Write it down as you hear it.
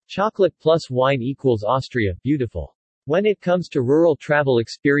Chocolate plus wine equals Austria, beautiful. When it comes to rural travel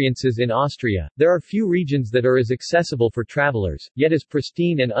experiences in Austria, there are few regions that are as accessible for travelers, yet as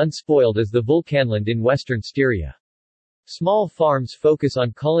pristine and unspoiled as the Vulkanland in western Styria. Small farms focus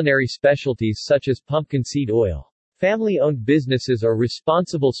on culinary specialties such as pumpkin seed oil. Family-owned businesses are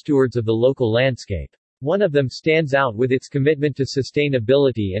responsible stewards of the local landscape. One of them stands out with its commitment to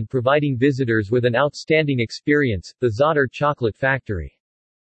sustainability and providing visitors with an outstanding experience, the Zötter Chocolate Factory.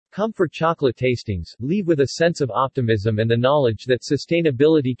 Come for chocolate tastings, leave with a sense of optimism and the knowledge that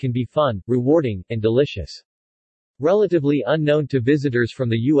sustainability can be fun, rewarding, and delicious. Relatively unknown to visitors from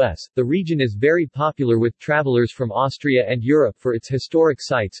the U.S., the region is very popular with travelers from Austria and Europe for its historic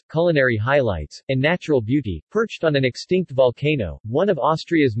sites, culinary highlights, and natural beauty. Perched on an extinct volcano, one of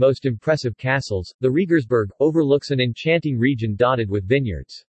Austria's most impressive castles, the Regensburg, overlooks an enchanting region dotted with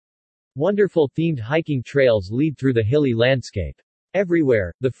vineyards. Wonderful themed hiking trails lead through the hilly landscape.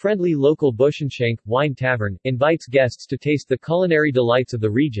 Everywhere, the friendly local Buschenschank wine tavern invites guests to taste the culinary delights of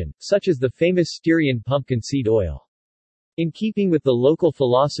the region, such as the famous Styrian pumpkin seed oil. In keeping with the local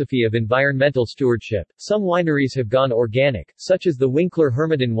philosophy of environmental stewardship, some wineries have gone organic, such as the Winkler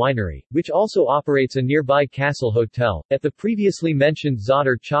Hermiton Winery, which also operates a nearby Castle Hotel. At the previously mentioned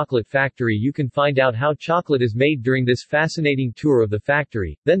Zötter Chocolate Factory you can find out how chocolate is made during this fascinating tour of the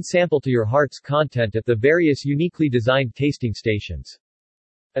factory, then sample to your heart's content at the various uniquely designed tasting stations.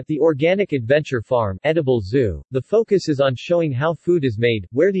 At the Organic Adventure Farm, Edible Zoo, the focus is on showing how food is made,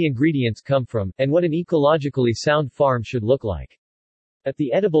 where the ingredients come from, and what an ecologically sound farm should look like. At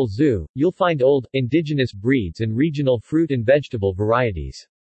the Edible Zoo, you'll find old, indigenous breeds and regional fruit and vegetable varieties.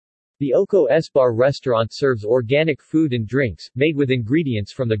 The Oko Esbar restaurant serves organic food and drinks, made with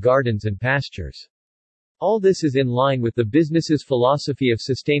ingredients from the gardens and pastures. All this is in line with the business's philosophy of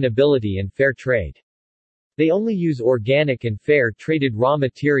sustainability and fair trade. They only use organic and fair-traded raw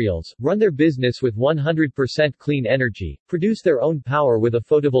materials, run their business with 100% clean energy, produce their own power with a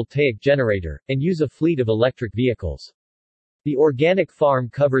photovoltaic generator, and use a fleet of electric vehicles. The organic farm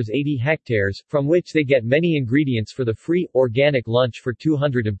covers 80 hectares, from which they get many ingredients for the free, organic lunch for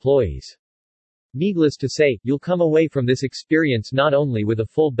 200 employees. Needless to say, you'll come away from this experience not only with a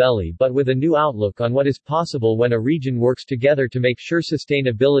full belly but with a new outlook on what is possible when a region works together to make sure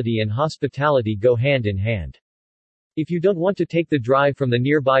sustainability and hospitality go hand in hand. If you don't want to take the drive from the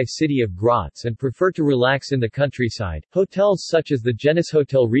nearby city of Graz and prefer to relax in the countryside, hotels such as the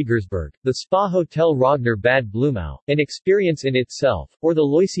Genushotel Regensburg, the Spa Hotel Rogner Bad Blumau, an experience in itself, or the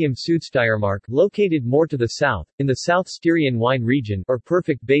Lyceum Südsteiermark, located more to the south, in the South Styrian wine region, are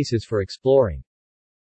perfect bases for exploring.